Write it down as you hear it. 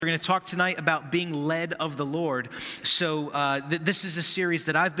We're going to talk tonight about being led of the Lord. So this is a series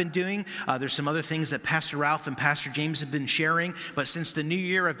that I've been doing. There's some other things that Pastor Ralph and Pastor James have been sharing. But since the new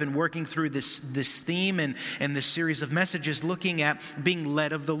year, I've been working through this theme and this series of messages looking at being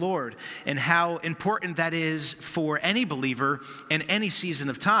led of the Lord and how important that is for any believer in any season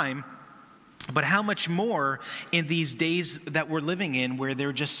of time. But how much more in these days that we're living in, where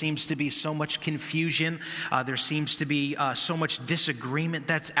there just seems to be so much confusion, there seems to be so much disagreement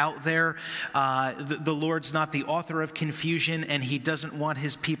that's out there. The Lord's not the author of confusion, and He doesn't want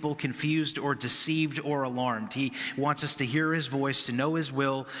His people confused or deceived or alarmed. He wants us to hear His voice, to know His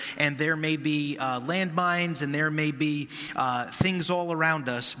will, and there may be landmines and there may be things all around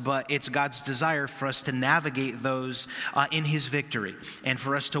us, but it's God's desire for us to navigate those in His victory and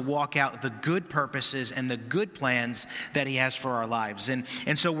for us to walk out the good purposes and the good plans that He has for our lives. And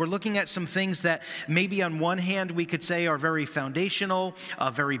so we're looking at some things that maybe on one hand we could say are very foundational,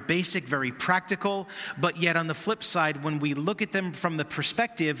 very basic, very practical, but yet on the flip side, when we look at them from the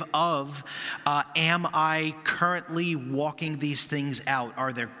perspective of, am I currently walking these things out?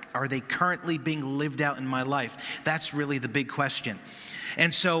 Are they currently being lived out in my life? That's really the big question.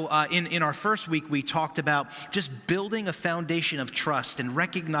 And so in our first week, we talked about just building a foundation of trust and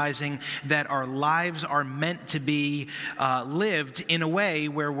recognizing that our lives are meant to be lived in a way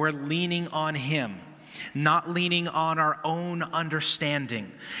where we're leaning on Him, not leaning on our own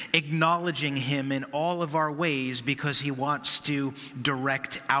understanding, acknowledging Him in all of our ways because He wants to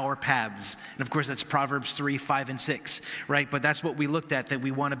direct our paths. And of course, that's Proverbs 3, 5, and 6, right? But that's what we looked at, that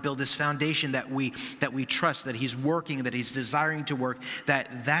we want to build this foundation that we trust, that He's working, that He's desiring to work,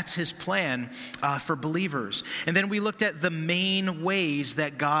 that's His plan for believers. And then we looked at the main ways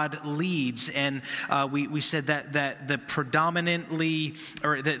that God leads, and we said that the predominantly,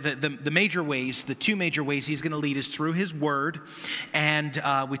 or the major ways, the two major ways He's going to lead us through His Word, and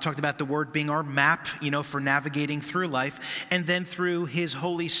we talked about the Word being our map, for navigating through life, and then through His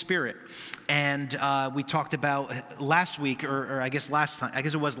Holy Spirit. And we talked about last week, or I guess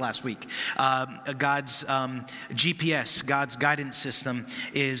it was last week, God's GPS, God's guidance system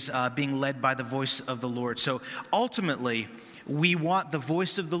is being led by the voice of the Lord. So ultimately, we want the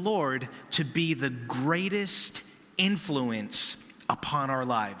voice of the Lord to be the greatest influence upon our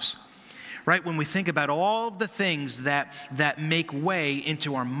lives. Right? When we think about all of the things that make way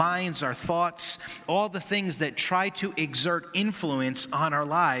into our minds, our thoughts, all the things that try to exert influence on our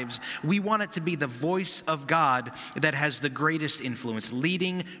lives, we want it to be the voice of God that has the greatest influence,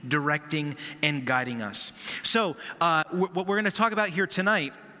 leading, directing, and guiding us. So what we're going to talk about here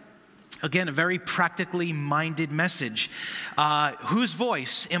tonight, again, a very practically minded message. Whose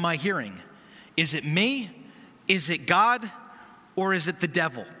voice am I hearing? Is it me? Is it God? Or is it the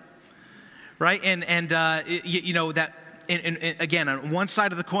devil? Right? And again, on one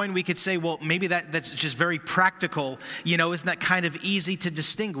side of the coin, we could say, well, maybe that's just very practical. Isn't that kind of easy to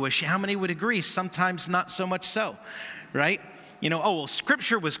distinguish? How many would agree? Sometimes not so much so, right?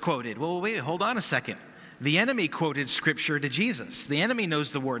 Scripture was quoted. Well, wait, hold on a second. The enemy quoted Scripture to Jesus. The enemy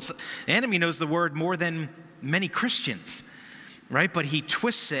knows the words. The enemy knows the word more than many Christians. Right? But he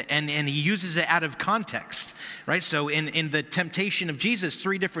twists it and he uses it out of context, right? So in the temptation of Jesus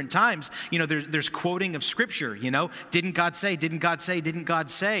 3 different times, there's quoting of Scripture, didn't God say, didn't God say, didn't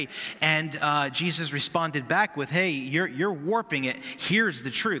God say? And Jesus responded back with, hey, you're warping it. Here's the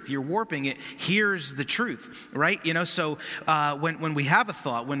truth. You're warping it. Here's the truth, right? So when we have a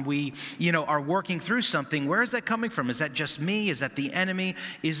thought, when we, are working through something, where is that coming from? Is that just me? Is that the enemy?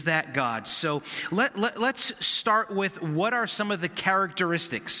 Is that God? So let's start with what are some of the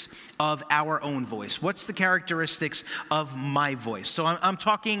characteristics of our own voice. What's the characteristics of my voice? So I'm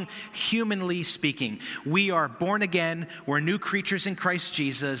talking humanly speaking. We are born again. We're new creatures in Christ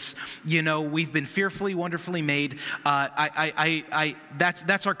Jesus. We've been fearfully, wonderfully made.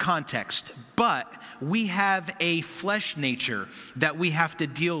 That's our context. But we have a flesh nature that we have to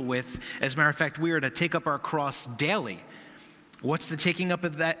deal with. As a matter of fact, we are to take up our cross daily. What's the taking up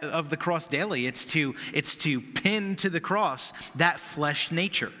of the cross daily? It's to pin to the cross that flesh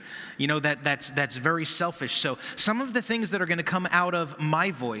nature. That's very selfish. So some of the things that are going to come out of my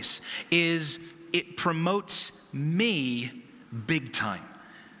voice is it promotes me big time.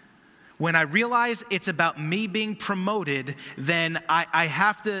 When I realize it's about me being promoted, then I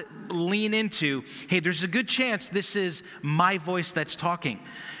have to lean into, hey, there's a good chance this is my voice that's talking.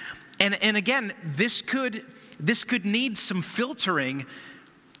 And again, this could need some filtering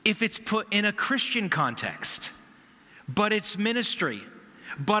if it's put in a Christian context. But it's ministry.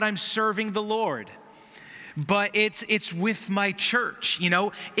 But I'm serving the Lord. but it's with my church.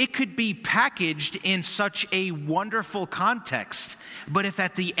 It could be packaged in such a wonderful context, but if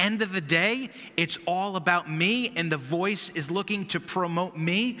at the end of the day it's all about me and the voice is looking to promote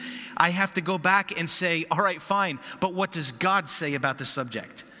me, I have to go back and say, all right, fine, but what does God say about the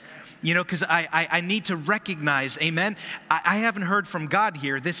subject? Because I need to recognize, amen, I haven't heard from God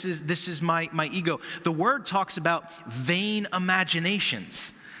here. This is my ego. The word talks about vain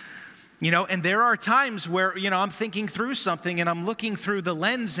imaginations. And there are times where, I'm thinking through something and I'm looking through the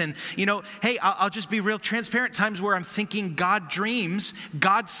lens and, hey, I'll just be real transparent. Times where I'm thinking God dreams,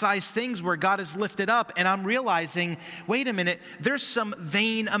 God-sized things where God is lifted up, and I'm realizing, wait a minute, there's some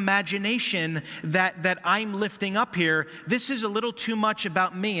vain imagination that I'm lifting up here. This is a little too much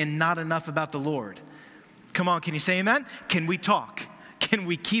about me and not enough about the Lord. Come on, can you say amen? Can we talk? Can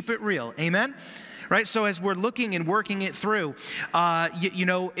we keep it real? Amen? Right, so as we're looking and working it through,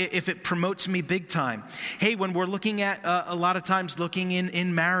 if it promotes me big time. Hey, when we're looking at, a lot of times looking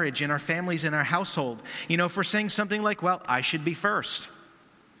in marriage, in our families, in our household, if we're saying something like, well, I should be first.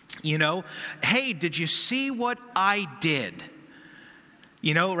 Hey, did you see what I did?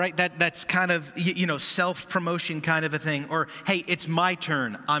 Right, that's kind of, self-promotion kind of a thing. Or, hey, it's my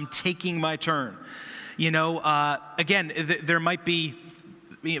turn. I'm taking my turn. Again, there might be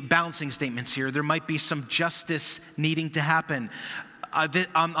balancing statements here. There might be some justice needing to happen.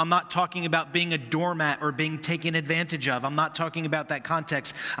 I'm not talking about being a doormat or being taken advantage of. I'm not talking about that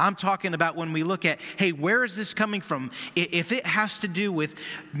context. I'm talking about when we look at, hey, where is this coming from? If it has to do with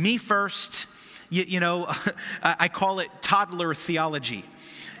me first, I call it toddler theology.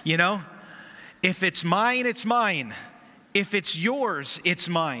 If it's mine, it's mine. If it's yours, it's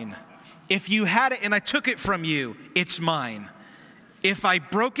mine. If you had it and I took it from you, it's mine. If I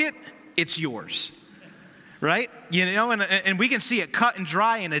broke it, it's yours, right? And we can see it cut and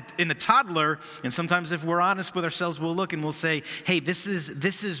dry in a toddler. And sometimes if we're honest with ourselves, we'll look and we'll say, hey, this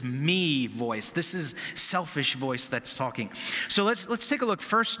is me voice. This is selfish voice that's talking. So let's take a look.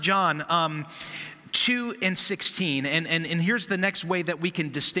 1 John 2:16. And here's the next way that we can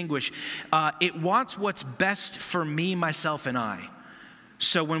distinguish. It wants what's best for me, myself, and I.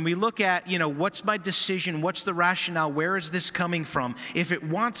 So when we look at, what's my decision, what's the rationale, where is this coming from? If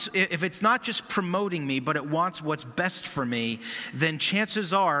it's not just promoting me, but it wants what's best for me, then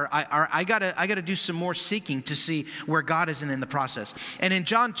chances are I gotta do some more seeking to see where God is in the process. And in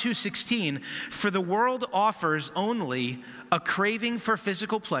John 2:16, for the world offers only a craving for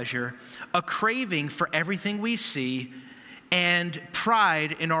physical pleasure, a craving for everything we see, and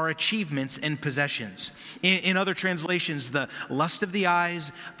pride in our achievements and possessions. In other translations, the lust of the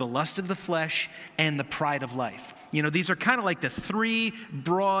eyes, the lust of the flesh, and the pride of life. These are kind of like the three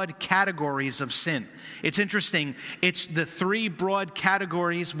broad categories of sin. It's interesting. It's the three broad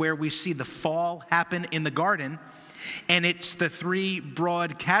categories where we see the fall happen in the garden. And it's the three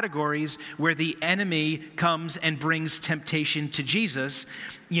broad categories where the enemy comes and brings temptation to Jesus,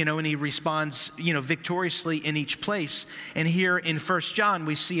 and he responds, victoriously in each place. And here in 1 John,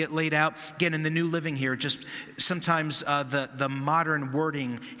 we see it laid out, again, in the New Living here. Just sometimes the modern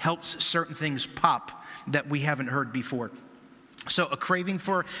wording helps certain things pop that we haven't heard before. So a craving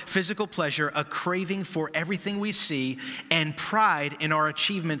for physical pleasure, a craving for everything we see, and pride in our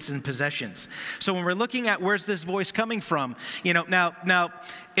achievements and possessions. So when we're looking at where's this voice coming from, now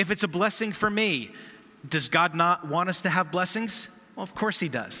if it's a blessing for me, does God not want us to have blessings? Well, of course he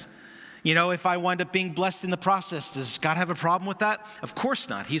does. If I wind up being blessed in the process, does God have a problem with that? Of course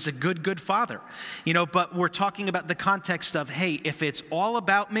not. He's a good father. But we're talking about the context of, hey, if it's all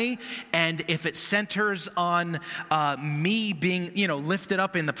about me and if it centers on me being, lifted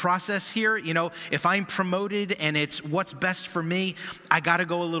up in the process here, if I'm promoted and it's what's best for me, I got to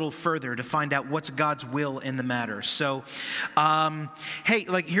go a little further to find out what's God's will in the matter. So, hey,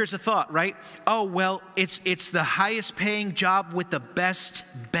 here's a thought, right? Oh, well, it's the highest paying job with the best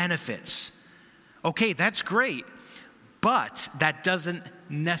benefits. Okay, that's great, but that doesn't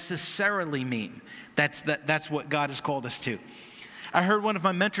necessarily mean that's what God has called us to. I heard one of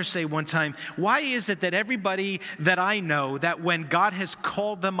my mentors say one time, why is it that everybody that I know, that when God has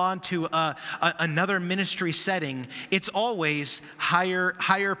called them onto another ministry setting, it's always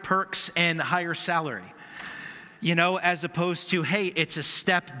higher perks and higher salary? As opposed to, hey, it's a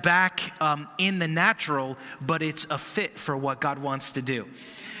step back in the natural, but it's a fit for what God wants to do.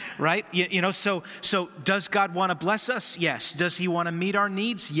 Right? So does God want to bless us? Yes. Does he want to meet our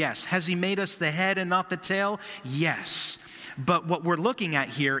needs? Yes. Has he made us the head and not the tail? Yes. But what we're looking at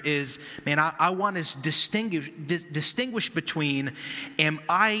here is, I want to distinguish between, am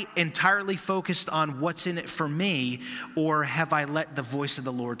I entirely focused on what's in it for me, or have I let the voice of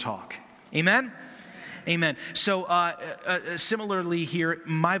the Lord talk? Amen? Amen. So similarly here,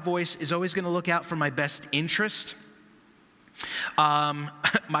 my voice is always going to look out for my best interest.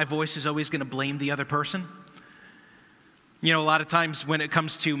 My voice is always going to blame the other person. You know, a lot of times when it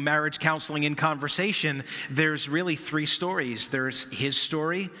comes to marriage counseling and conversation, there's really three stories. There's his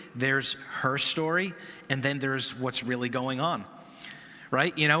story, there's her story, and then there's what's really going on,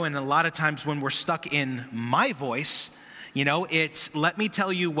 right? You know, and a lot of times when we're stuck in my voice, you know, it's let me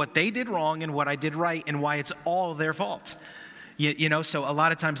tell you what they did wrong and what I did right and why it's all their fault. You know, so a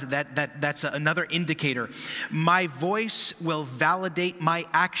lot of times that's another indicator. My voice will validate my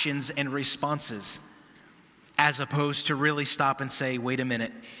actions and responses, as opposed to really stop and say, wait a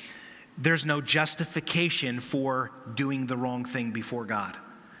minute, there's no justification for doing the wrong thing before God,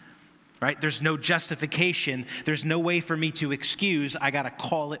 right? There's no justification. There's no way for me to excuse. I got to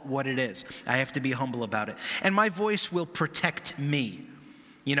call it what it is. I have to be humble about it. And my voice will protect me.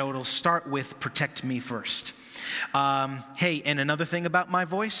 You know, it'll start with protect me first. Hey, and another thing about my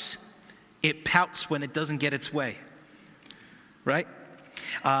voice, it pouts when it doesn't get its way, right?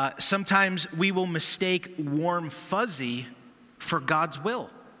 Sometimes we will mistake warm fuzzy for God's will.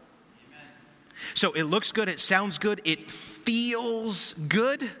 Amen. So it looks good, it sounds good, it feels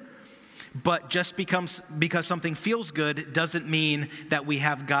good, but just because something feels good doesn't mean that we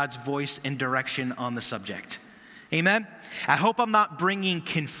have God's voice and direction on the subject. Amen? I hope I'm not bringing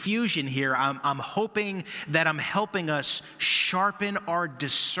confusion here. I'm hoping that I'm helping us sharpen our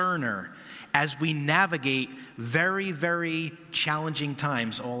discerner as we navigate very, very challenging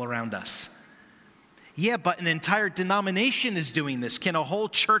times all around us. Yeah, but an entire denomination is doing this. Can a whole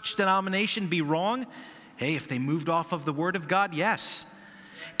church denomination be wrong? Hey, if they moved off of the Word of God, yes.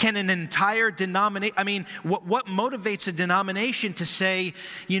 Can an entire denomination, what motivates a denomination to say,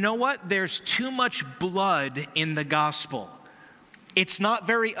 you know what, there's too much blood in the gospel. It's not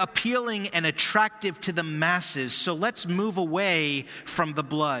very appealing and attractive to the masses, so let's move away from the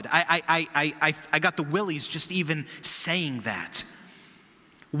blood. I got the willies just even saying that.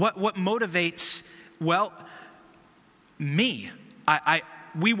 What motivates, well, me.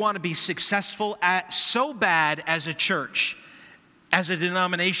 We want to be successful at so bad as a church, as a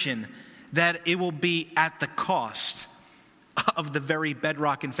denomination, that it will be at the cost of the very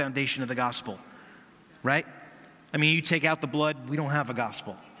bedrock and foundation of the gospel, right? I mean, you take out the blood, we don't have a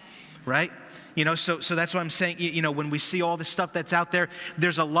gospel, right? You know, so that's what I'm saying. You know, when we see all this stuff that's out there,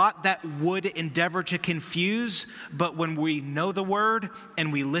 there's a lot that would endeavor to confuse, but when we know the word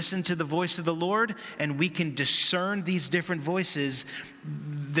and we listen to the voice of the Lord and we can discern these different voices,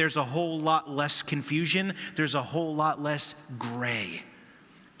 there's a whole lot less confusion. There's a whole lot less gray.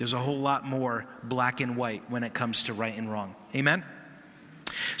 There's a whole lot more black and white when it comes to right and wrong. Amen?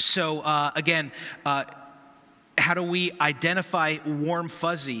 So, again, how do we identify warm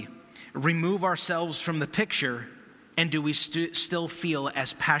fuzzy? Remove ourselves from the picture, and do we still feel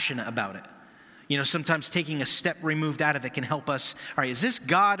as passionate about it? You know, sometimes taking a step removed out of it can help us. All right, is this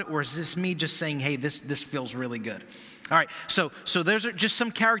God or is this me just saying, hey, this feels really good? All right, so those are just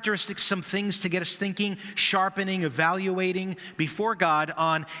some characteristics, some things to get us thinking, sharpening, evaluating before God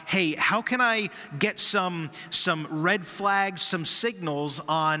on, hey, how can I get some red flags, some signals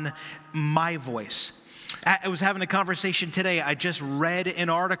on my voice? I was having a conversation today. I just read an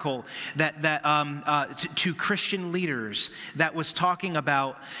article to Christian leaders that was talking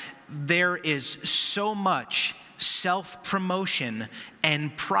about there is so much self-promotion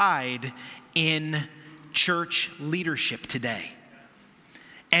and pride in church leadership today,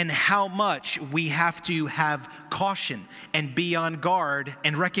 and how much we have to have caution and be on guard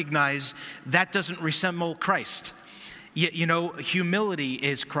and recognize that doesn't resemble Christ. You know, humility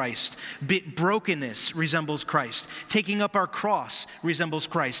is Christ. Brokenness resembles Christ. Taking up our cross resembles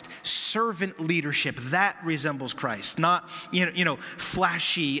Christ. Servant leadership, that resembles Christ. Not,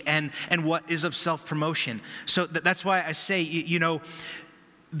 flashy and what is of self-promotion. So that's why I say,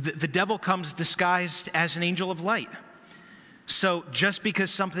 the devil comes disguised as an angel of light. So just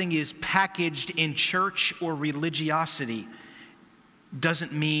because something is packaged in church or religiosity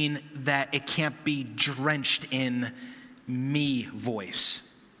doesn't mean that it can't be drenched in me voice.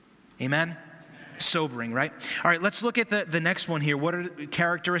 Amen? Sobering, right? All right, let's look at the next one here. What are the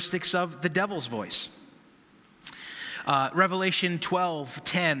characteristics of the devil's voice? Revelation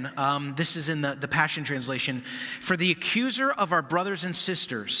 12:10. This is in the Passion Translation. For the accuser of our brothers and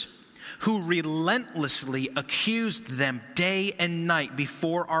sisters, who relentlessly accused them day and night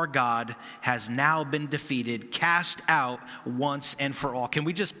before our God, has now been defeated, cast out once and for all. Can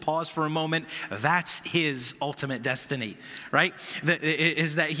we just pause for a moment? That's his ultimate destiny, right?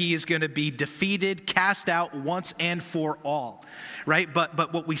 Is that he is going to be defeated, cast out once and for all, right?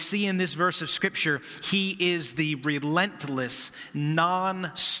 But what we see in this verse of Scripture, he is the relentless,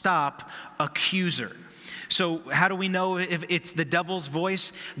 non-stop accuser. So how do we know if it's the devil's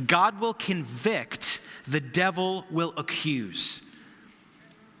voice? God will convict, the devil will accuse,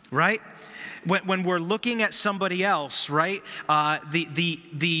 right? When we're looking at somebody else, right,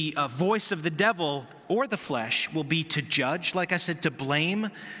 the voice of the devil or the flesh will be to judge, like I said, to blame,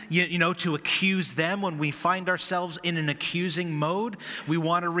 to accuse them. When we find ourselves in an accusing mode, we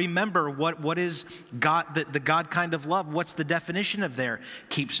want to remember what is God, the God kind of love. What's the definition of there?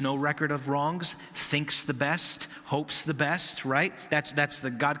 Keeps no record of wrongs, thinks the best, hopes the best, right? That's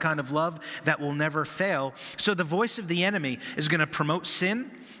the God kind of love that will never fail. So the voice of the enemy is going to promote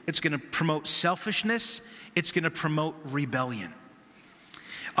sin. It's going to promote selfishness. It's going to promote rebellion.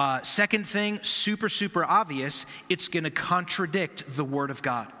 Second thing, super obvious, it's going to contradict the Word of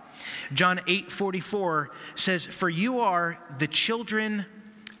God. John 8:44 says, "For you are the children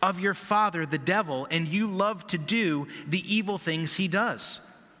of your father, the devil, and you love to do the evil things he does."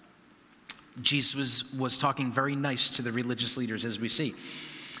 Jesus was talking very nice to the religious leaders, as we see.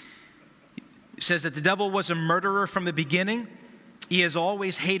 It says that the devil was a murderer from the beginning. He has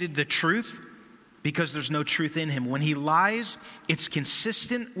always hated the truth, because there's no truth in him. When he lies, it's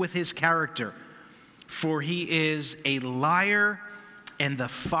consistent with his character, for he is a liar and the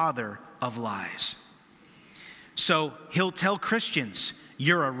father of lies. So he'll tell Christians,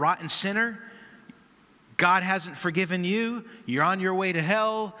 you're a rotten sinner, God hasn't forgiven you, you're on your way to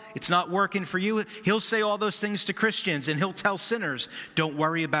hell, it's not working for you. He'll say all those things to Christians, and he'll tell sinners, don't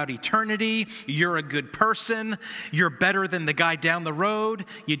worry about eternity, you're a good person, you're better than the guy down the road,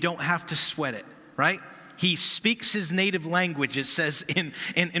 you don't have to sweat it. Right? He speaks his native language, it says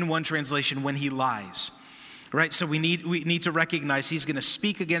in one translation, when he lies. Right? So we need to recognize he's going to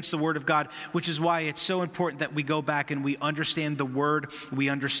speak against the Word of God, which is why it's so important that we go back and we understand the Word, we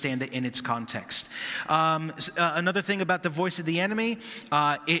understand it in its context. Another thing about the voice of the enemy,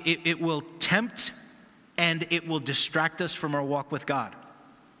 it will tempt and it will distract us from our walk with God.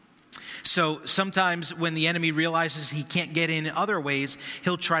 So sometimes when the enemy realizes he can't get in other ways,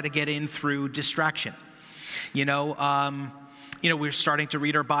 he'll try to get in through distraction. We're starting to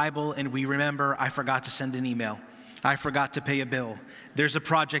read our Bible and we remember, I forgot to send an email. I forgot to pay a bill. There's a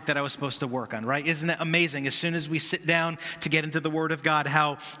project that I was supposed to work on, right? Isn't it amazing? As soon as we sit down to get into the Word of God,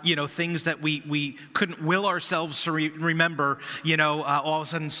 how, things that we couldn't will ourselves to remember, all of a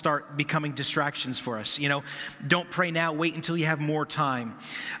sudden start becoming distractions for us. Don't pray now, wait until you have more time.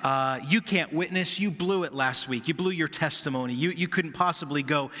 You can't witness, you blew it last week. You blew your testimony. You couldn't possibly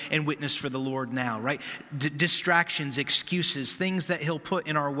go and witness for the Lord now, right? Distractions, excuses, things that he'll put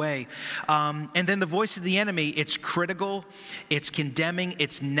in our way. And then the voice of the enemy, it's critical, it's condemning,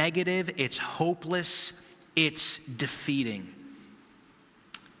 it's negative, it's hopeless, it's defeating.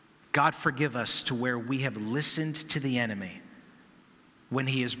 God forgive us to where we have listened to the enemy when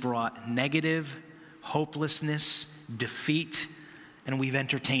he has brought negative, hopelessness, defeat, and we've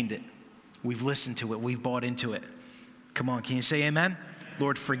entertained it. We've listened to it. We've bought into it. Come on, can you say amen?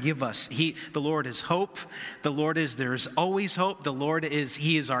 Lord, forgive us. The Lord is hope. There's always hope.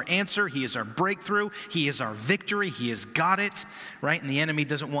 He is our answer. He is our breakthrough. He is our victory. He has got it, right? And the enemy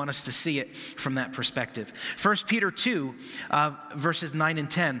doesn't want us to see it from that perspective. 1 Peter 2, verses 9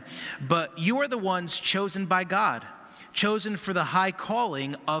 and 10. But you are the ones chosen by God, chosen for the high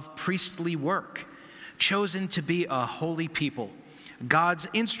calling of priestly work, chosen to be a holy people, God's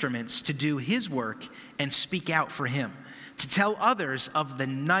instruments to do his work and speak out for him, to tell others of the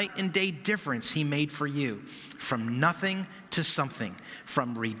night and day difference he made for you, from nothing to something,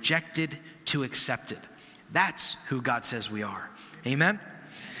 from rejected to accepted. That's who God says we are. Amen?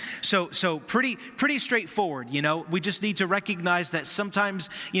 So pretty straightforward, We just need to recognize that sometimes,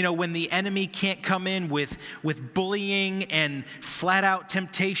 when the enemy can't come in with bullying and flat out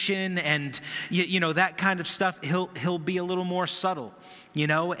temptation and that kind of stuff, he'll be a little more subtle,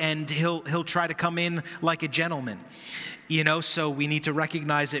 and he'll try to come in like a gentleman. So we need to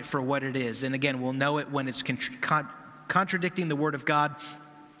recognize it for what it is. And again, we'll know it when it's contradicting the Word of God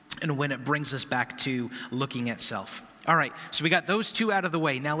and when it brings us back to looking at self. All right, so we got those two out of the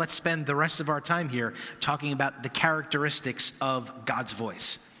way. Now let's spend the rest of our time here talking about the characteristics of God's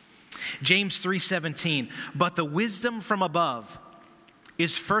voice. James 3:17, but the wisdom from above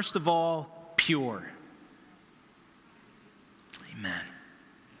is first of all pure. Amen.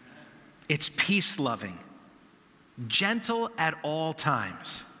 It's peace-loving, gentle at all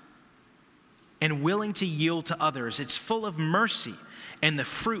times, and willing to yield to others. It's full of mercy and the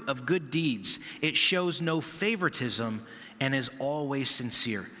fruit of good deeds. It shows no favoritism and is always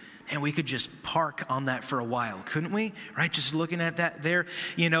sincere. And we could just park on that for a while, couldn't we? Right? Just looking at that there.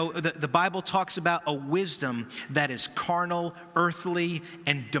 You know, the Bible talks about a wisdom that is carnal, earthly,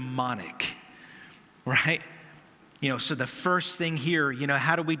 and demonic. Right? You know, so the first thing here, you know,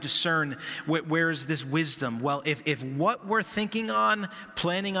 how do we discern where is this wisdom? Well, if what we're thinking on,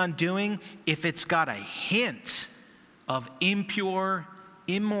 planning on doing, if it's got a hint of impure,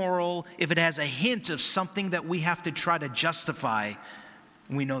 immoral, if it has a hint of something that we have to try to justify,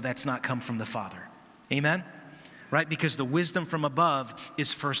 we know that's not come from the Father. Amen? Right? Because the wisdom from above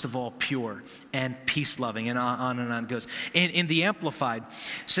is first of all pure and peace-loving, and on it goes. In the Amplified,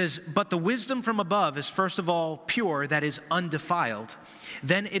 it says, but the wisdom from above is first of all pure, that is undefiled.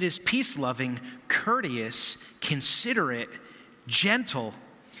 Then it is peace-loving, courteous, considerate, gentle.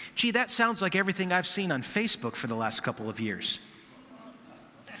 Gee, that sounds like everything I've seen on Facebook for the last couple of years.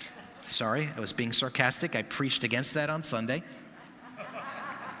 Sorry, I was being sarcastic. I preached against that on Sunday.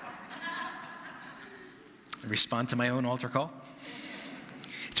 Respond to my own altar call.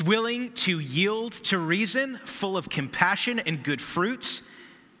 It's willing to yield to reason, full of compassion and good fruits.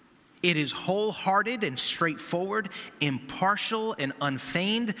 It is wholehearted and straightforward, impartial and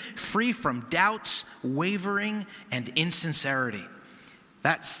unfeigned, free from doubts, wavering, and insincerity.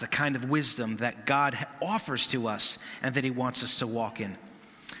 That's the kind of wisdom that God offers to us and that he wants us to walk in.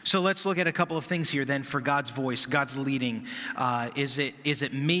 So let's look at a couple of things here then for God's voice, God's leading. Is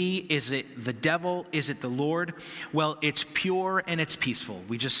it me? Is it the devil? Is it the Lord? Well, it's pure and it's peaceful.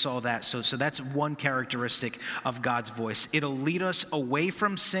 We just saw that. So that's one characteristic of God's voice. It'll lead us away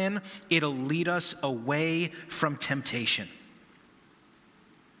from sin. It'll lead us away from temptation.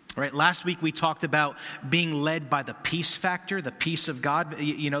 Right, last week we talked about being led by the peace factor, the peace of God,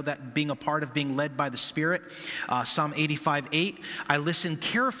 you know, that being a part of being led by the Spirit. Psalm 85:8, I listen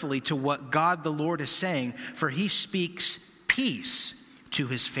carefully to what God the Lord is saying, for he speaks peace to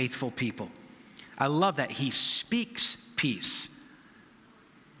his faithful people. I love that. He speaks peace.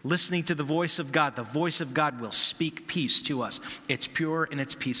 Listening to the voice of God will speak peace to us. It's pure and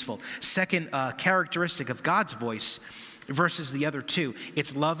it's peaceful. Second characteristic of God's voice versus the other two,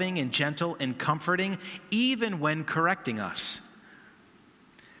 it's loving and gentle and comforting, even when correcting us.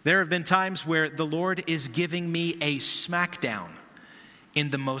 There have been times where the Lord is giving me a smackdown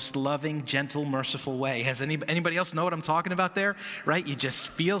in the most loving, gentle, merciful way. Has anybody else know what I'm talking about there? Right? You just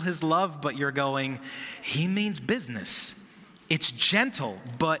feel his love, but you're going, he means business. It's gentle,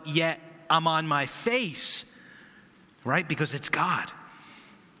 but yet I'm on my face, right? Because it's God.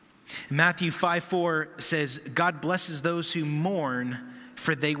 Matthew 5:4 says, God blesses those who mourn,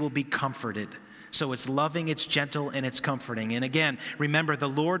 for they will be comforted. So it's loving, it's gentle, and it's comforting. And again, remember, the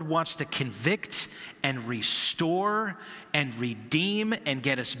Lord wants to convict and restore and redeem and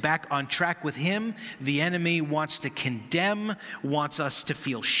get us back on track with him. The enemy wants to condemn, wants us to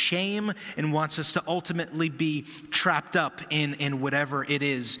feel shame, and wants us to ultimately be trapped up in whatever it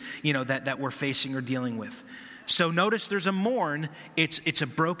is, you know, that we're facing or dealing with. So notice there's a mourn. It's a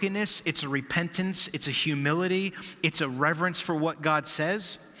brokenness, it's a repentance, it's a humility, it's a reverence for what God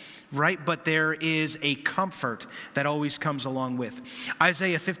says, right? But there is a comfort that always comes along with.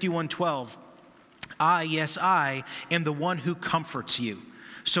 Isaiah 51:12, yes, I am the one who comforts you.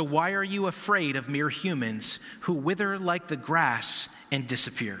 So why are you afraid of mere humans who wither like the grass and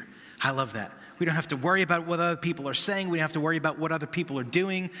disappear? I love that. We don't have to worry about what other people are saying. We don't have to worry about what other people are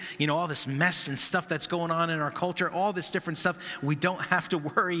doing. You know, all this mess and stuff that's going on in our culture, all this different stuff. We don't have to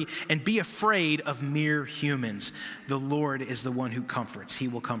worry and be afraid of mere humans. The Lord is the one who comforts. He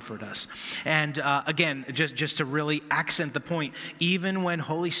will comfort us. And again, just to really accent the point, even when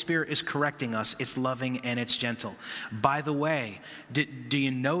Holy Spirit is correcting us, it's loving and it's gentle. By the way, do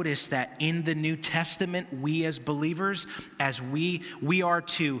you notice that in the New Testament, we as believers, as we are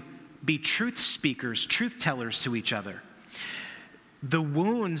to be truth speakers, truth tellers to each other. The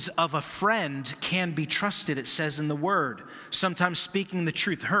wounds of a friend can be trusted, it says in the Word. Sometimes speaking the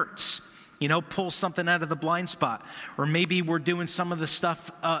truth hurts. You know, pulls something out of the blind spot. Or maybe we're doing some of the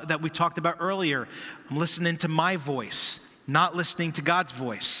stuff that we talked about earlier. I'm listening to my voice, not listening to God's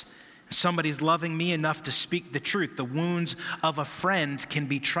voice. Somebody's loving me enough to speak the truth. The wounds of a friend can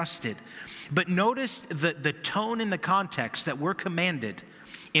be trusted. But notice the tone and the context that we're commanded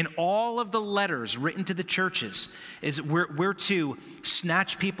in all of the letters written to the churches is we're to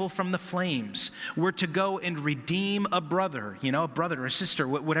snatch people from the flames. We're to go and redeem a brother, a brother or a sister,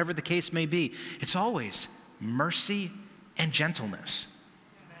 whatever the case may be. It's always mercy and gentleness.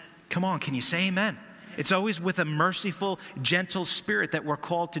 Come on, can you say amen? It's always with a merciful, gentle spirit that we're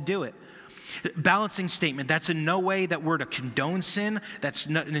called to do it. Balancing statement, that's in no way that we're to condone sin. That's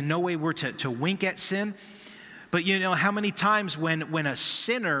in no way we're to wink at sin. But you know how many times when a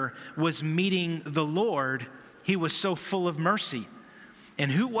sinner was meeting the Lord, he was so full of mercy. And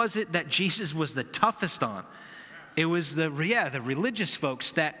who was it that Jesus was the toughest on? It was the religious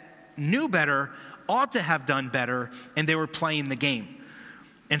folks that knew better, ought to have done better, and they were playing the game.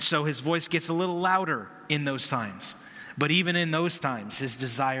 And so his voice gets a little louder in those times. But even in those times, his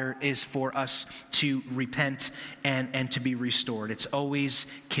desire is for us to repent and to be restored. It's always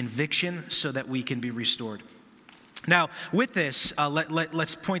conviction so that we can be restored. Now, with this,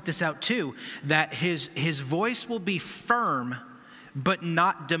 let's point this out too, that his voice will be firm, but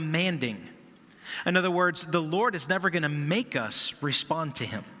not demanding. In other words, the Lord is never going to make us respond to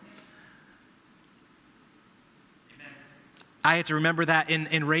him. I had to remember that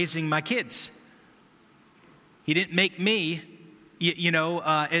in raising my kids. He didn't make me,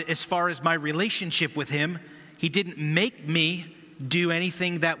 as far as my relationship with him, he didn't make me do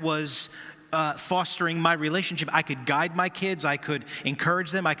anything that was fostering my relationship. I could guide my kids, I could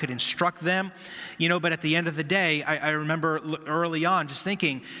encourage them, I could instruct them, but at the end of the day, I remember early on just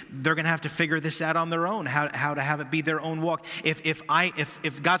thinking they're going to have to figure this out on their own, how to have it be their own walk.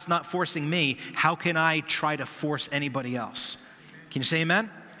 If God's not forcing me, how can I try to force anybody else? Can you say amen?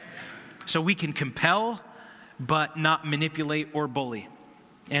 So we can compel, but not manipulate or bully.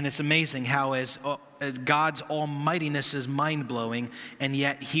 And it's amazing how as God's almightiness is mind-blowing, and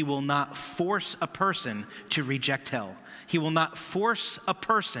yet he will not force a person to reject hell. He will not force a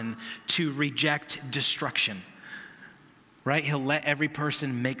person to reject destruction. Right? He'll let every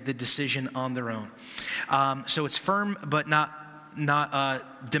person make the decision on their own. So it's firm, but not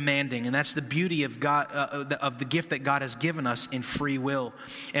demanding. And that's the beauty of God, of the gift that God has given us in free will.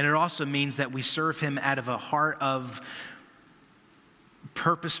 And it also means that we serve him out of a heart of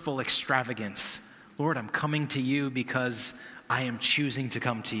purposeful extravagance. Lord, I'm coming to you because I am choosing to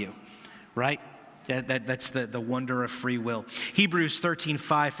come to you, right? That's the wonder of free will. Hebrews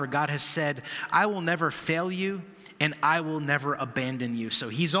 13:5, for God has said, I will never fail you and I will never abandon you. So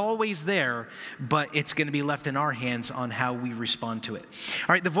he's always there, but it's going to be left in our hands on how we respond to it.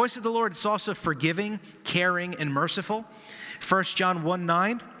 All right, the voice of the Lord, it's also forgiving, caring, and merciful. 1 John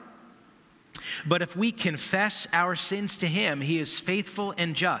 1:9. But if we confess our sins to him, he is faithful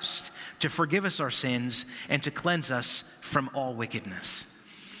and just to forgive us our sins and to cleanse us from all wickedness.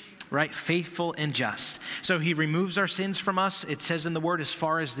 Right? Faithful and just. So he removes our sins from us. It says in the word, as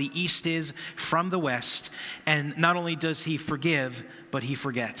far as the east is from the west. And not only does he forgive, but he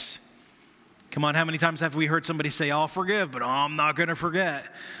forgets. Come on, how many times have we heard somebody say, I'll forgive, but I'm not going to forget?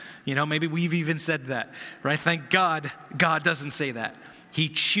 Maybe we've even said that, right? Thank God, God doesn't say that. He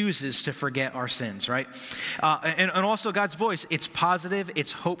chooses to forget our sins, right? And also God's voice, it's positive,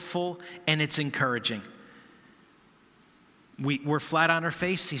 it's hopeful, and it's encouraging. We're flat on our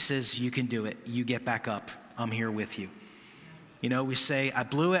face. He says, you can do it. You get back up. I'm here with you. We say, I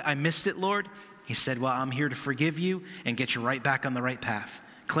blew it. I missed it, Lord. He said, well, I'm here to forgive you and get you right back on the right path.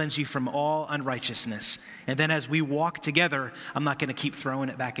 Cleanse you from all unrighteousness. And then as we walk together, I'm not going to keep throwing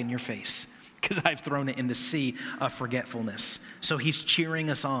it back in your face, because I've thrown it in the sea of forgetfulness. So he's cheering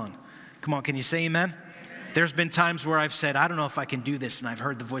us on. Come on, can you say amen? There's been times where I've said, I don't know if I can do this, and I've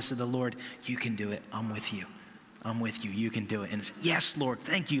heard the voice of the Lord. You can do it. I'm with you. I'm with you. You can do it. And it's, yes, Lord.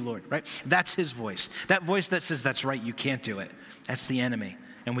 Thank you, Lord. Right? That's his voice. That voice that says, that's right, you can't do it. That's the enemy.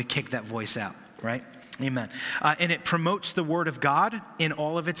 And we kick that voice out, right? Amen. And it promotes the word of God in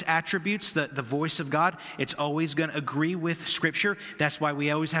all of its attributes, the voice of God. It's always going to agree with Scripture. That's why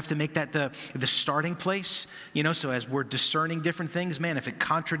we always have to make that the starting place. So as we're discerning different things, man, if it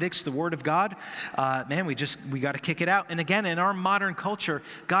contradicts the word of God, man, we got to kick it out. And again, in our modern culture,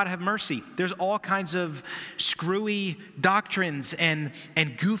 God have mercy. There's all kinds of screwy doctrines and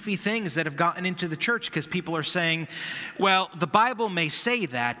goofy things that have gotten into the church because people are saying, well, the Bible may say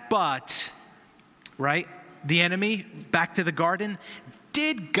that, but... Right? The enemy, back to the garden.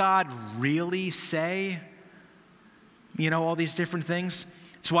 Did God really say, all these different things?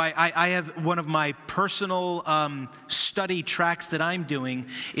 That's why I have one of my personal study tracks that I'm doing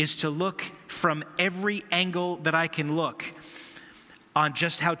is to look from every angle that I can look on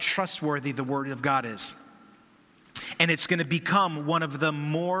just how trustworthy the Word of God is. And it's going to become one of the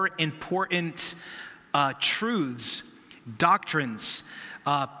more important truths, doctrines,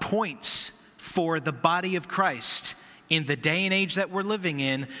 points for the body of Christ in the day and age that we're living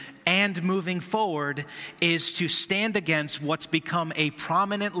in and moving forward is to stand against what's become a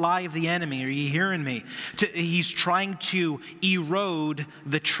prominent lie of the enemy. Are you hearing me? He's trying to erode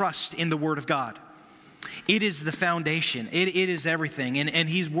the trust in the Word of God. It is the foundation. It is everything. And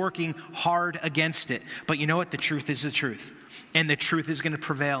he's working hard against it. But you know what? The truth is the truth. And the truth is going to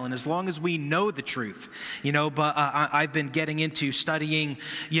prevail. And as long as we know the truth, I've been getting into studying,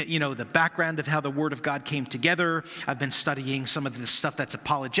 the background of how the Word of God came together. I've been studying some of the stuff that's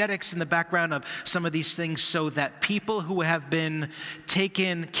apologetics in the background of some of these things so that people who have been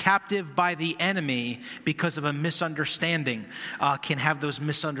taken captive by the enemy because of a misunderstanding can have those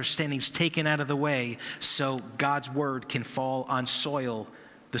misunderstandings taken out of the way so God's Word can fall on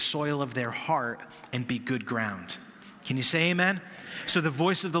the soil of their heart, and be good ground. Can you say amen? So the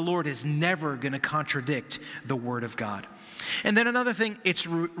voice of the Lord is never going to contradict the Word of God. And then another thing, it's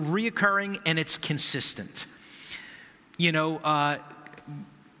reoccurring and it's consistent.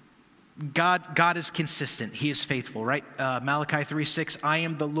 God is consistent. He is faithful, right? Malachi 3:6, I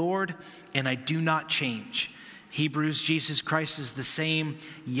am the Lord and I do not change. Hebrews, Jesus Christ is the same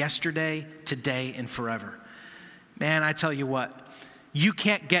yesterday, today, and forever. Man, I tell you what. You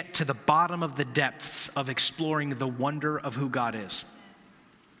can't get to the bottom of the depths of exploring the wonder of who God is.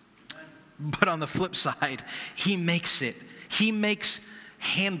 But on the flip side, He makes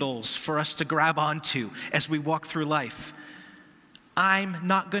handles for us to grab onto as we walk through life. I'm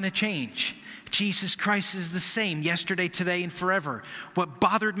not going to change. Jesus Christ is the same yesterday, today, and forever. What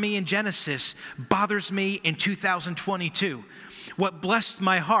bothered me in Genesis bothers me in 2022. What blessed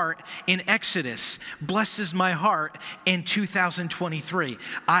my heart in Exodus blesses my heart in 2023.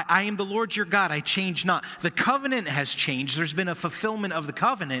 I am the Lord your God, I change not. The covenant has changed. There's been a fulfillment of the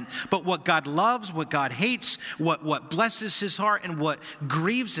covenant, but what God loves, what God hates, what blesses his heart and what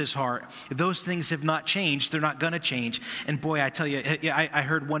grieves his heart, those things have not changed. They're not going to change. And boy, I tell you, I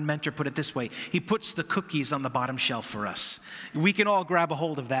heard one mentor put it this way. He puts the cookies on the bottom shelf for us. We can all grab a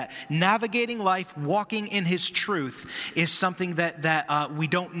hold of that. Navigating life, walking in his truth is something that we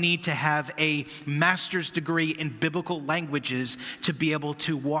don't need to have a master's degree in biblical languages to be able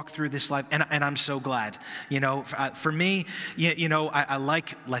to walk through this life. And I'm so glad. For me, I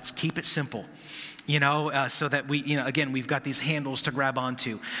like, let's keep it simple. So that we, again, we've got these handles to grab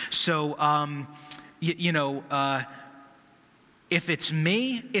onto. So, if it's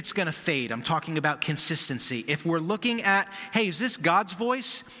me, it's going to fade. I'm talking about consistency. If we're looking at, hey, is this God's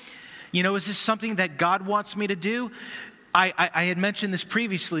voice? Is this something that God wants me to do? I had mentioned this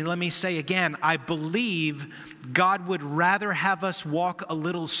previously. Let me say again, I believe God would rather have us walk a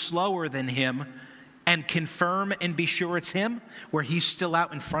little slower than him and confirm and be sure it's him, where he's still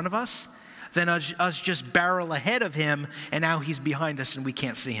out in front of us, than us just barrel ahead of him and now he's behind us and we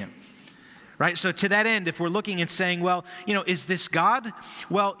can't see him. Right? So to that end, if we're looking and saying, well, is this God?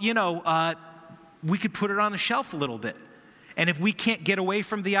 Well, we could put it on the shelf a little bit. And if we can't get away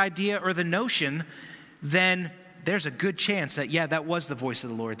from the idea or the notion, then there's a good chance that, that was the voice of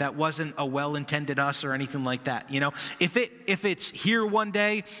the Lord. That wasn't a well-intended us or anything like that. If it's here one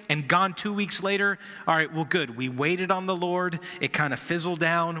day and gone 2 weeks later, all right, well, good. We waited on the Lord. It kind of fizzled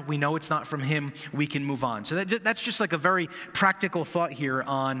down. We know it's not from him. We can move on. So that's just like a very practical thought here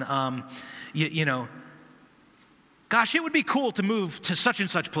on, gosh, it would be cool to move to such and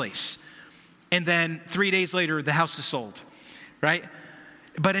such place. And then 3 days later, the house is sold, right?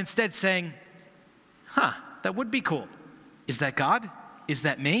 But instead saying, that would be cool. Is that God? Is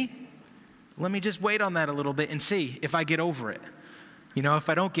that me? Let me just wait on that a little bit and see if I get over it. If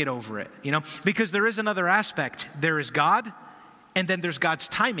I don't get over it, because there is another aspect. There is God, and then there's God's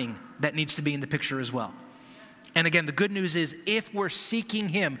timing that needs to be in the picture as well. And again, the good news is if we're seeking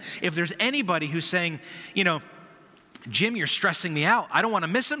him, if there's anybody who's saying, Jim, you're stressing me out. I don't want to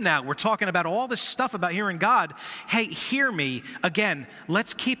miss him now. We're talking about all this stuff about hearing God. Hey, hear me. Again,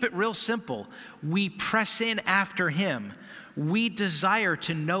 let's keep it real simple. We press in after him. We desire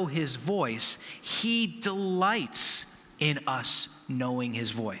to know his voice. He delights in us knowing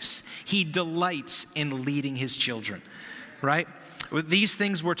his voice. He delights in leading his children, right? These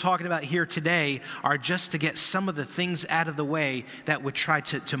things we're talking about here today are just to get some of the things out of the way that would try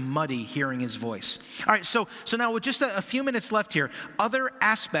to muddy hearing his voice. All right, so now with just a few minutes left here, other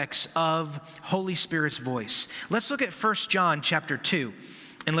aspects of Holy Spirit's voice. Let's look at 1 John chapter 2,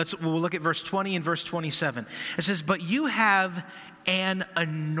 and we'll look at verse 20 and verse 27. It says, but you have an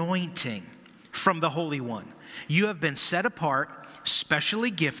anointing from the Holy One. You have been set apart,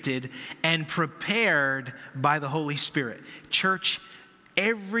 specially gifted and prepared by the Holy Spirit. Church,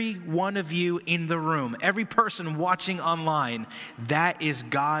 every one of you in the room, every person watching online, that is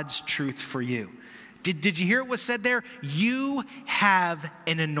God's truth for you. Did you hear what was said there? You have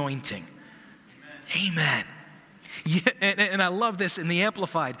an anointing. Amen. Yeah, and I love this in the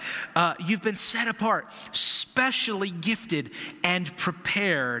Amplified. You've been set apart, specially gifted and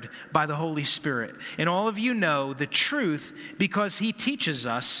prepared by the Holy Spirit. And all of you know the truth because he teaches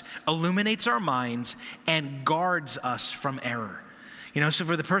us, illuminates our minds, and guards us from error. So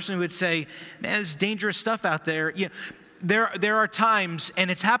for the person who would say, man, there's dangerous stuff out there, there are times,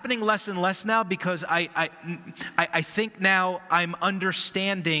 and it's happening less and less now because I think now I'm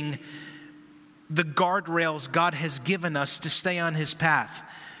understanding the guardrails God has given us to stay on his path.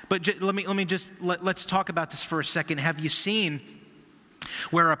 But let's talk about this for a second. Have you seen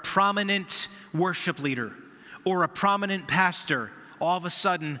where a prominent worship leader or a prominent pastor all of a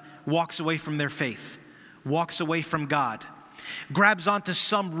sudden walks away from their faith, walks away from God, grabs onto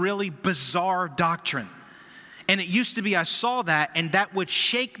some really bizarre doctrine? And it used to be I saw that, and that would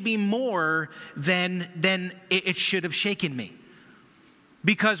shake me more than it should have shaken me.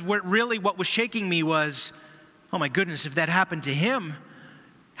 Because what was shaking me was, oh my goodness, if that happened to him,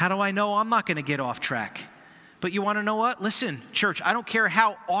 how do I know I'm not going to get off track? But you want to know what? Listen, church, I don't care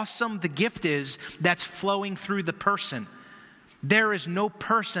how awesome the gift is that's flowing through the person. There is no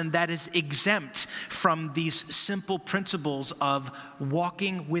person that is exempt from these simple principles of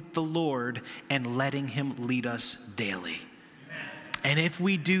walking with the Lord and letting him lead us daily. And if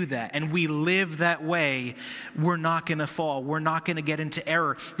we do that and we live that way, we're not going to fall. We're not going to get into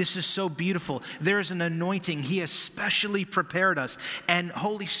error. This is so beautiful. There's an anointing. He has specially prepared us. And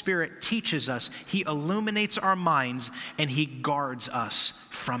Holy Spirit teaches us. He illuminates our minds and he guards us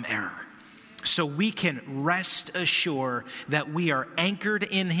from error. So we can rest assured that we are anchored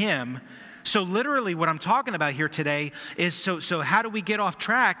in him. So literally what I'm talking about here today is so how do we get off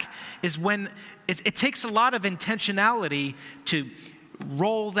track is when it takes a lot of intentionality to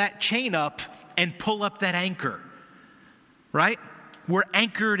roll that chain up and pull up that anchor, right? We're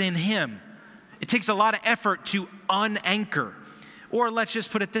anchored in him. It takes a lot of effort to unanchor. Or let's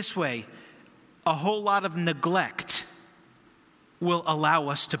just put it this way, a whole lot of neglect will allow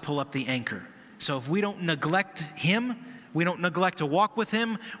us to pull up the anchor. So if we don't neglect him, we don't neglect to walk with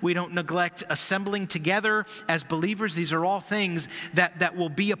him, we don't neglect assembling together as believers, these are all things that will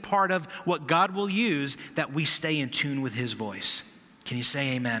be a part of what God will use, that we stay in tune with his voice. Can you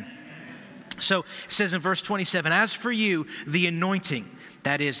say amen? So it says in verse 27, as for you, the anointing,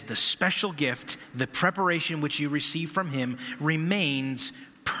 that is the special gift, the preparation which you receive from him, remains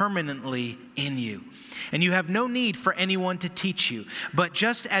permanently in you. And you have no need for anyone to teach you, but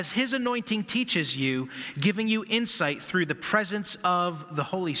just as his anointing teaches you, giving you insight through the presence of the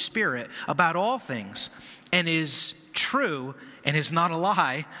Holy Spirit about all things, and is true and is not a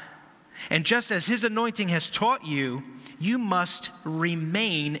lie, and just as his anointing has taught you, you must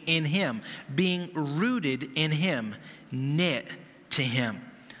remain in him, being rooted in him, knit to him.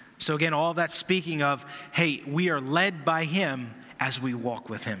 So again, all that speaking of, hey, we are led by him as we walk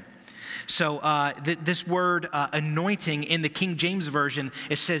with him. So this word anointing in the King James Version,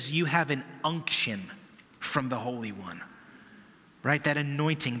 it says you have an unction from the Holy One. Right? That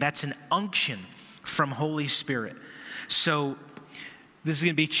anointing, that's an unction from Holy Spirit. So this is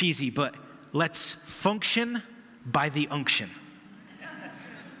going to be cheesy, but let's function by the unction.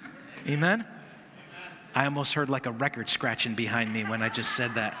 Amen? I almost heard like a record scratching behind me when I just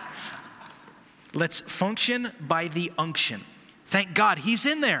said that. Let's function by the unction. Thank God he's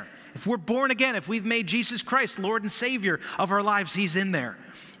in there. If we're born again, if we've made Jesus Christ Lord and Savior of our lives, he's in there.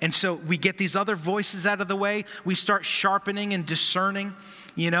 And so we get these other voices out of the way. We start sharpening and discerning,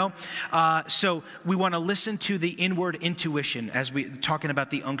 So we want to listen to the inward intuition as we're talking about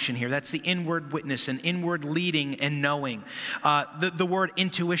the unction here. That's the inward witness and inward leading and knowing. The word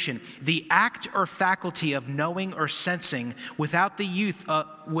intuition, the act or faculty of knowing or sensing without the use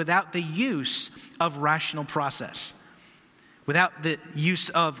of rational process. Without the use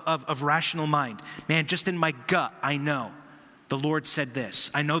of rational mind. Man, just in my gut, I know the Lord said this.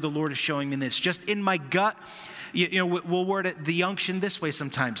 I know the Lord is showing me this. Just in my gut, we'll word it the unction this way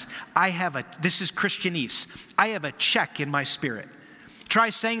sometimes. This is Christianese. I have a check in my spirit. Try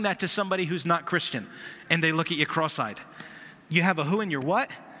saying that to somebody who's not Christian, and they look at you cross-eyed. You have a who in your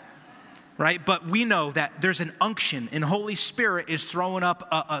what? Right? But we know that there's an unction, and Holy Spirit is throwing up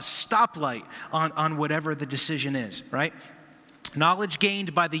a stoplight on whatever the decision is, right? Knowledge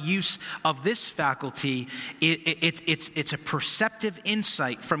gained by the use of this faculty, it's a perceptive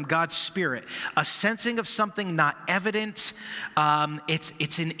insight from God's Spirit, a sensing of something not evident.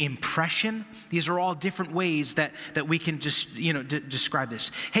 It's an impression. These are all different ways that we can just describe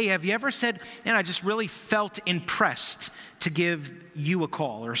this. Hey, have you ever said, "Man, I just really felt impressed to give you a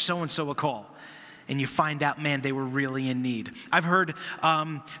call or so and so a call"? and you find out, man, they were really in need. I've heard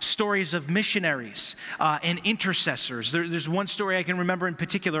stories of missionaries and intercessors. There's one story I can remember in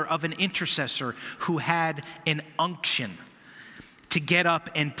particular of an intercessor who had an unction to get up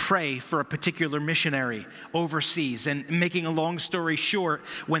and pray for a particular missionary overseas. And making a long story short,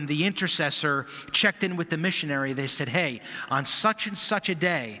 when the intercessor checked in with the missionary, they said, hey, on such and such a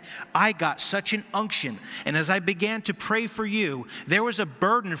day, I got such an unction. And as I began to pray for you, there was a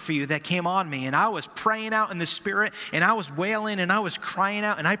burden for you that came on me. And I was praying out in the Spirit, and I was wailing, and I was crying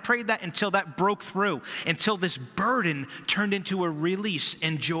out. And I prayed that until that broke through, until this burden turned into a release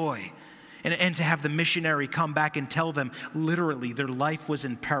and joy. And to have the missionary come back and tell them literally their life was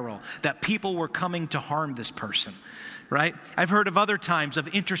in peril, that people were coming to harm this person, right? I've heard of other times of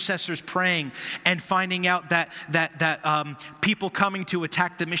intercessors praying and finding out that people coming to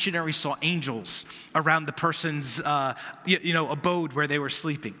attack the missionary saw angels around the person's abode where they were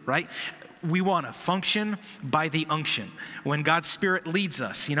sleeping, right? We want to function by the unction. When God's Spirit leads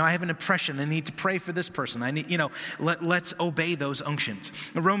us, I have an impression, I need to pray for this person. I need, let's obey those unctions.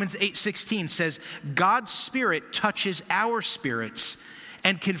 Romans 8:16 says, God's Spirit touches our spirits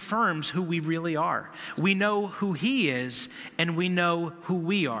and confirms who we really are. We know who He is, and we know who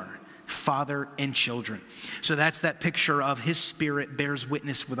we are, father and children. So that's that picture of His Spirit bears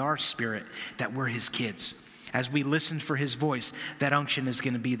witness with our spirit that we're His kids. As we listen for His voice, that unction is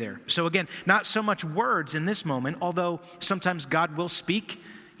going to be there. So again, not so much words in this moment, although sometimes God will speak,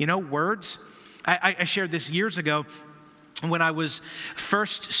 words. I shared this years ago when I was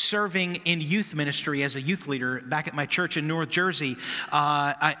first serving in youth ministry as a youth leader back at my church in North Jersey.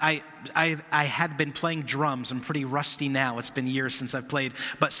 I had been playing drums. I'm pretty rusty now. It's been years since I've played,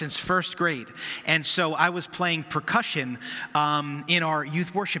 but since first grade. And so I was playing percussion in our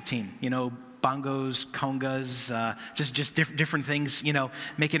youth worship team, bongos, congas, just different things,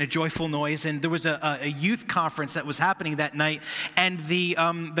 making a joyful noise. And there was a youth conference that was happening that night, and the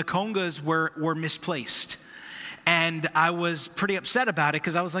congas were misplaced. And I was pretty upset about it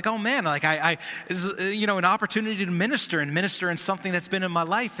because I was like, oh man, I an opportunity to minister in something that's been in my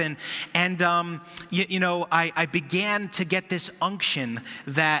life. And I began to get this unction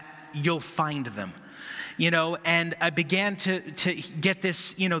that you'll find them. And I began to get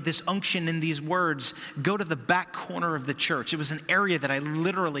this, this unction in these words, go to the back corner of the church. It was an area that I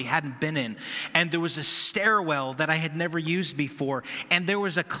literally hadn't been in. And there was a stairwell that I had never used before. And there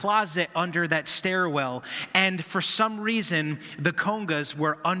was a closet under that stairwell. And for some reason, the congas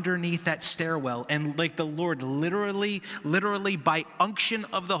were underneath that stairwell. And like the Lord literally by unction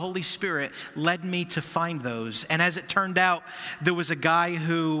of the Holy Spirit led me to find those. And as it turned out, there was a guy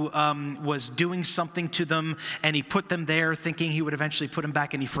who was doing something to them, and he put them there thinking he would eventually put them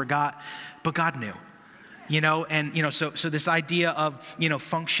back, and he forgot, but God knew. So this idea of,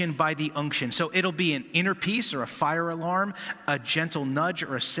 function by the unction. So it'll be an inner peace or a fire alarm, a gentle nudge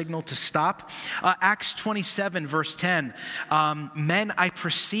or a signal to stop. Acts 27 verse 10, men, I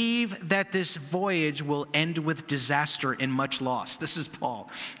perceive that this voyage will end with disaster and much loss. This is Paul,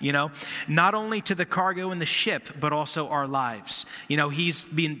 not only to the cargo and the ship, but also our lives. He's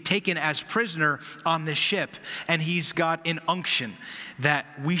been taken as prisoner on this ship, and he's got an unction that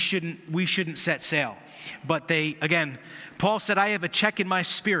we shouldn't set sail. But Paul said, I have a check in my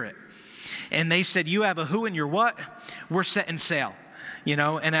spirit. And they said, you have a who and your what? We're setting sail.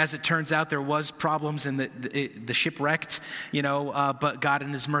 And as it turns out, there was problems and the ship wrecked, but God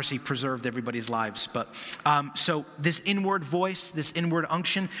in His mercy preserved everybody's lives. But so this inward voice, this inward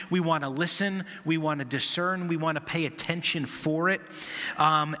unction, we want to listen, we want to discern, we want to pay attention for it.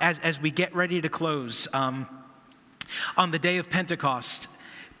 As we get ready to close, on the day of Pentecost,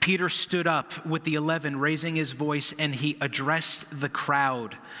 Peter stood up with the 11, raising his voice, and he addressed the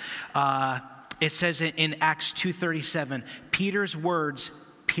crowd. It says in Acts 2:37, Peter's words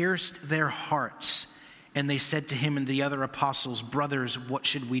pierced their hearts, and they said to him and the other apostles, brothers, what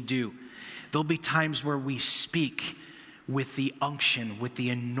should we do? There'll be times where we speak with the unction, with the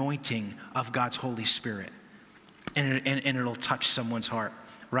anointing of God's Holy Spirit, and it'll touch someone's heart.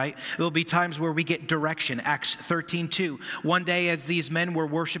 Right? There'll be times where we get direction. Acts 13:2. One day as these men were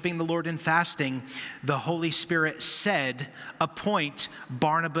worshiping the Lord and fasting, the Holy Spirit said, appoint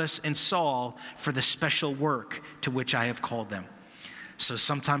Barnabas and Saul for the special work to which I have called them. So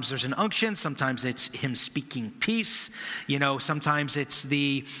sometimes there's an unction, sometimes it's Him speaking peace, sometimes it's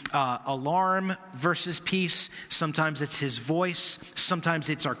the alarm versus peace, sometimes it's His voice, sometimes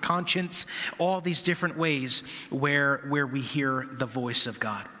it's our conscience, all these different ways where we hear the voice of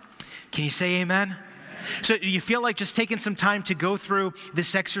God. Can you say amen? So you feel like just taking some time to go through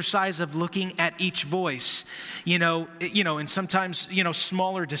this exercise of looking at each voice, and sometimes,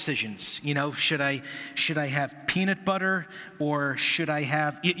 smaller decisions, should I have peanut butter or should I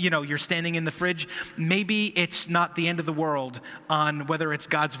have, you're standing in the fridge. Maybe it's not the end of the world on whether it's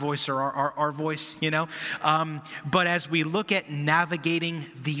God's voice or our voice, but as we look at navigating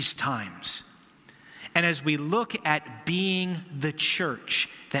these times, and as we look at being the church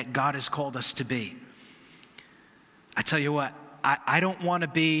that God has called us to be, I tell you what, I don't want to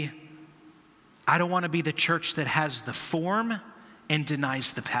be the church that has the form and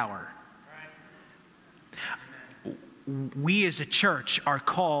denies the power. We as a church are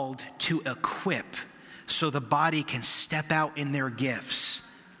called to equip so the body can step out in their gifts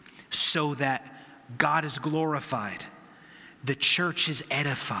so that God is glorified, the church is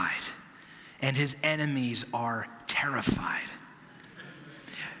edified, and his enemies are terrified.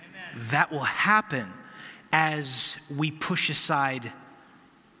 That will happen as we push aside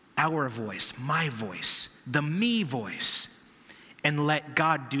our voice, my voice, the me voice, and let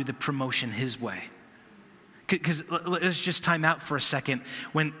God do the promotion his way. Because let's just time out for a second.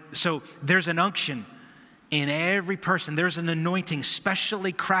 So there's an unction in every person. There's an anointing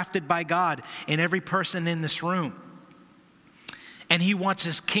specially crafted by God in every person in this room. And he wants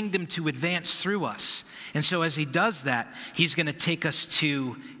his kingdom to advance through us. And so as he does that, he's going to take us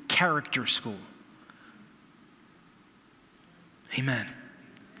to character school. Amen.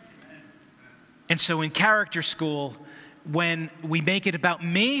 And so in character school, when we make it about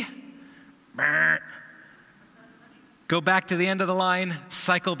me, go back to the end of the line,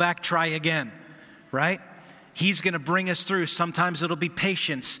 cycle back, try again, right? He's going to bring us through. Sometimes it'll be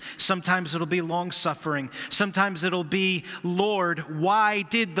patience. Sometimes it'll be long-suffering. Sometimes it'll be, Lord, why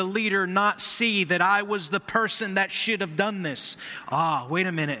did the leader not see that I was the person that should have done this? Wait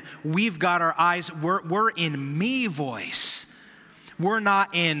a minute. We've got our eyes, we're in me voice. We're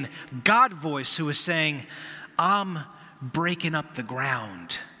not in God voice, who is saying, I'm breaking up the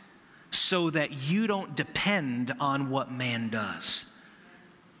ground so that you don't depend on what man does.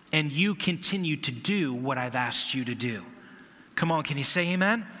 And you continue to do what I've asked you to do. Come on, can you say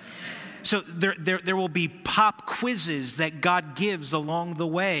amen? So there will be pop quizzes that God gives along the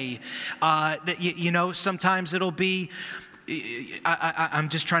way. Sometimes it'll be, I'm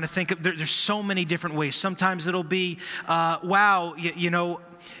just trying to think of, there's so many different ways. Sometimes it'll be,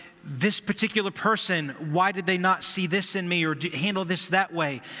 this particular person, why did they not see this in me or handle this that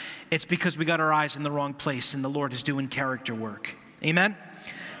way? It's because we got our eyes in the wrong place and the Lord is doing character work. Amen?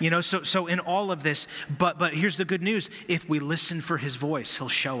 So in all of this, but here's the good news. If we listen for his voice, he'll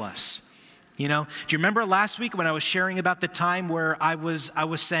show us. Do you remember last week when I was sharing about the time where I was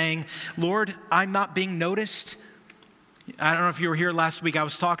saying, Lord, I'm not being noticed? I don't know if you were here last week. I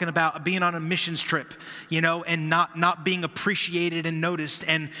was talking about being on a missions trip, and not being appreciated and noticed.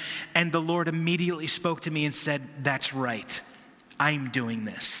 And the Lord immediately spoke to me and said, that's right. I'm doing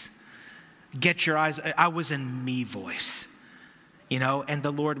this. Get your eyes. I was in me voice, and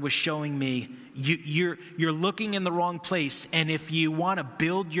the Lord was showing me, you're looking in the wrong place. And if you want to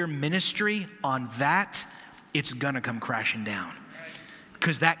build your ministry on that, it's going to come crashing down.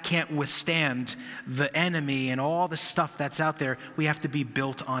 Because that can't withstand the enemy and all the stuff that's out there. We have to be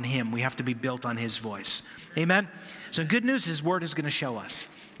built on him. We have to be built on his voice. Amen? So good news, his word is going to show us.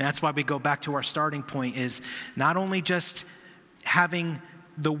 And that's why we go back to our starting point, is not only just having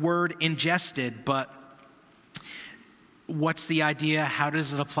the word ingested, but what's the idea? How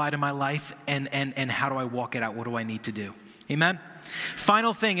does it apply to my life? And how do I walk it out? What do I need to do? Amen?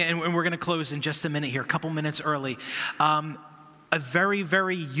 Final thing, and we're going to close in just a minute here, a couple minutes early. A very,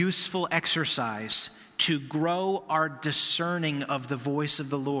 very useful exercise to grow our discerning of the voice of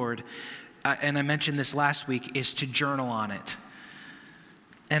the Lord, and I mentioned this last week, is to journal on it.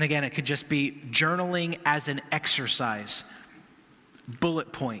 And again, it could just be journaling as an exercise.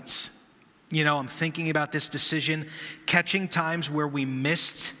 Bullet points. I'm thinking about this decision, catching times where we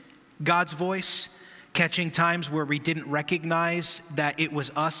missed God's voice, catching times where we didn't recognize that it was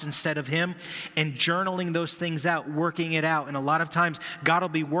us instead of him, and journaling those things out, working it out. And a lot of times God will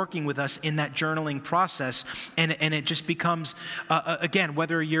be working with us in that journaling process, and it just becomes, again,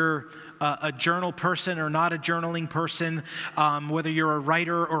 whether you're a journal person or not a journaling person, whether you're a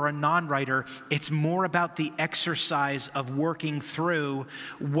writer or a non-writer, it's more about the exercise of working through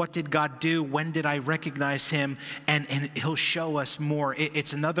what did God do, when did I recognize him, and he'll show us more.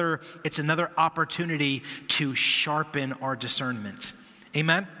 It's another opportunity to sharpen our discernment.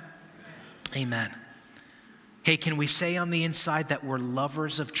 Amen? Amen. Hey, can we say on the inside that we're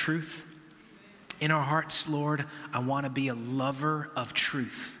lovers of truth? In our hearts, Lord, I want to be a lover of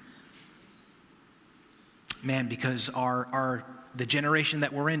truth. Man, because the generation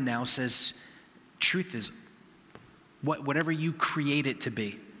that we're in now says truth is whatever you create it to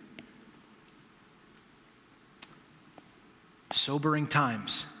be. Sobering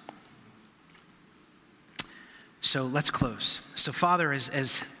times. So let's close. So Father,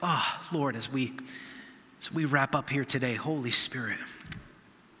 Lord, as we wrap up here today, Holy Spirit,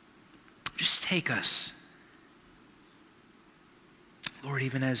 just take us. Lord,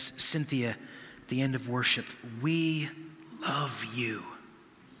 even as Cynthia at the end of worship, we love you.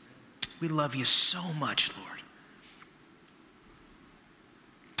 We love you so much, Lord.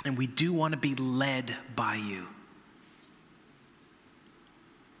 And we do want to be led by you.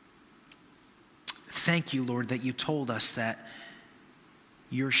 Thank you, Lord, that you told us that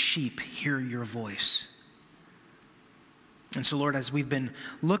your sheep hear your voice. And so, Lord, as we've been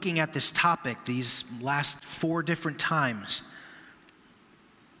looking at this topic these last 4 different times,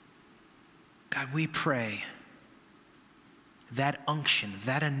 God, we pray that unction,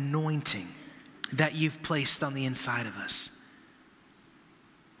 that anointing that you've placed on the inside of us.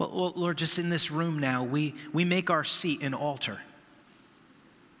 Well, Lord, just in this room now, we make our seat an altar.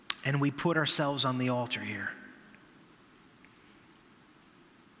 And we put ourselves on the altar here.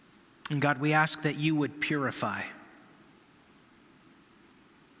 And God, we ask that you would purify.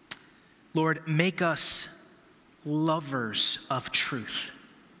 Lord, make us lovers of truth.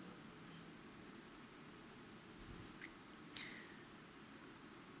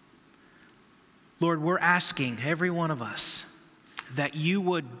 Lord, we're asking, every one of us, that you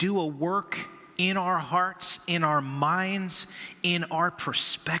would do a work in our hearts, in our minds, in our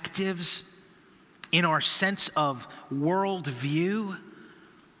perspectives, in our sense of worldview.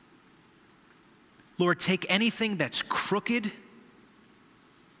 Lord, take anything that's crooked,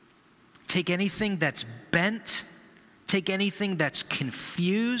 take anything that's bent, take anything that's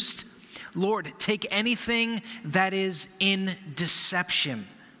confused. Lord, take anything that is in deception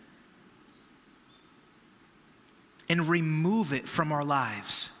and remove it from our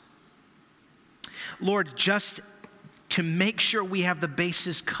lives. Lord, just to make sure we have the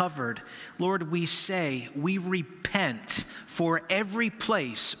bases covered, Lord, we say we repent for every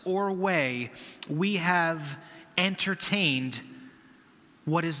place or way we have entertained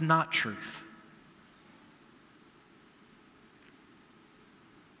what is not truth.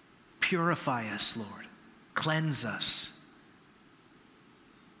 Purify us, Lord. Cleanse us.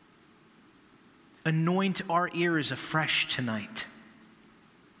 Anoint our ears afresh tonight.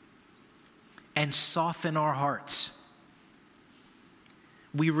 And soften our hearts.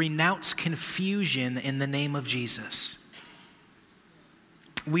 We renounce confusion in the name of Jesus.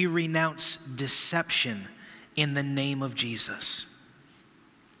 We renounce deception in the name of Jesus.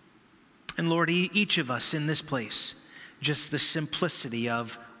 And Lord, each of us in this place, just the simplicity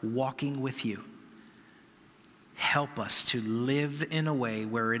of walking with you. Help us to live in a way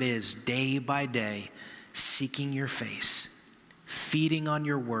where it is day by day seeking your face, feeding on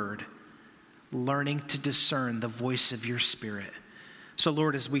your word, learning to discern the voice of your Spirit. So,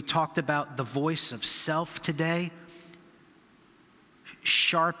 Lord, as we talked about the voice of self today,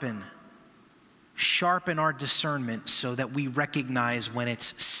 sharpen our discernment so that we recognize when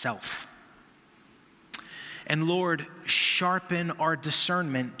it's self. And Lord, sharpen our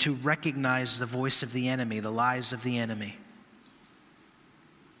discernment to recognize the voice of the enemy, the lies of the enemy.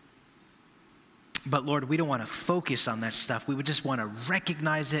 But Lord, we don't want to focus on that stuff. We would just want to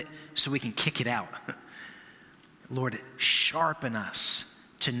recognize it so we can kick it out. Lord, sharpen us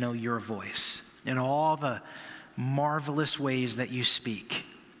to know your voice in all the marvelous ways that you speak,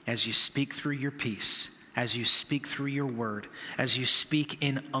 as you speak through your peace, as you speak through your word, as you speak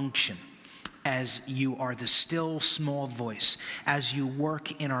in unction, as you are the still small voice, as you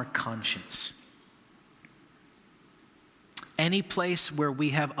work in our conscience. Any place where we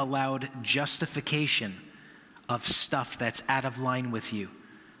have allowed justification of stuff that's out of line with you,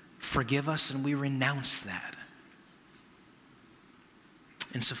 forgive us and we renounce that.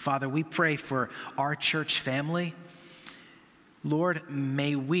 And so, Father, we pray for our church family. Lord,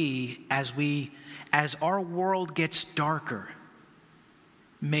 may we, as our world gets darker,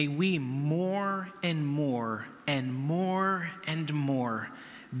 may we more and more and more and more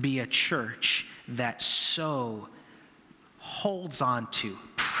be a church that so holds on to,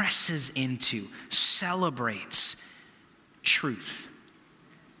 presses into, celebrates truth.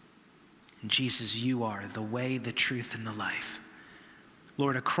 And Jesus, you are the way, the truth, and the life.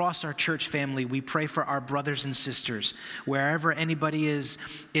 Lord, across our church family, we pray for our brothers and sisters, wherever anybody is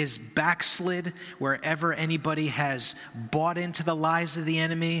backslid, wherever anybody has bought into the lies of the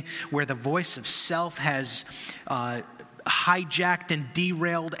enemy, where the voice of self has hijacked and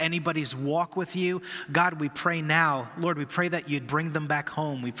derailed anybody's walk with you, God, we pray now, Lord, we pray that you'd bring them back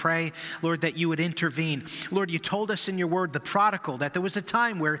home. We pray, Lord, that you would intervene. Lord, you told us in your word, the prodigal, that there was a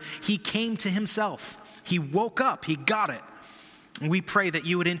time where he came to himself. He woke up, he got it. We pray that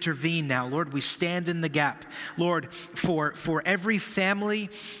you would intervene now. Lord, we stand in the gap. Lord, for every family,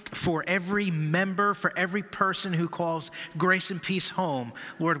 for every member, for every person who calls Grace and Peace home,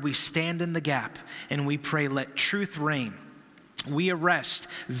 Lord, we stand in the gap and we pray, let truth reign. We arrest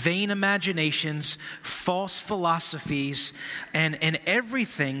vain imaginations, false philosophies, and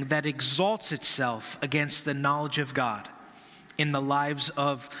everything that exalts itself against the knowledge of God in the lives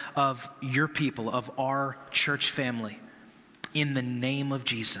of your people, of our church family. In the name of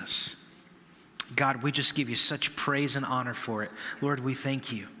Jesus. God, we just give you such praise and honor for it. Lord, we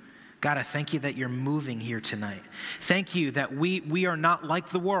thank you. God, I thank you that you're moving here tonight. Thank you that we are not like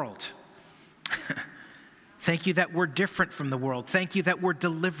the world. Thank you that we're different from the world. Thank you that we're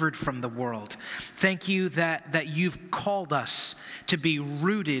delivered from the world. Thank you that you've called us to be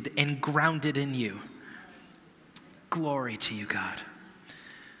rooted and grounded in you. Glory to you, God.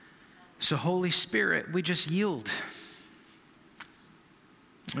 So Holy Spirit, we just yield.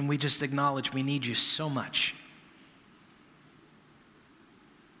 And we just acknowledge we need you so much.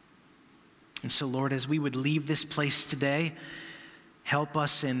 And so, Lord, as we would leave this place today, help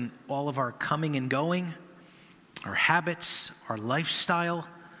us in all of our coming and going, our habits, our lifestyle.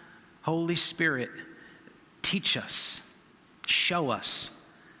 Holy Spirit, teach us, show us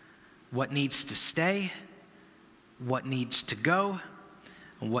what needs to stay, what needs to go,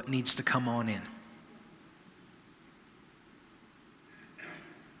 and what needs to come on in.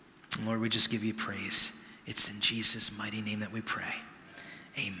 Lord, we just give you praise. It's in Jesus' mighty name that we pray.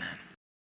 Amen.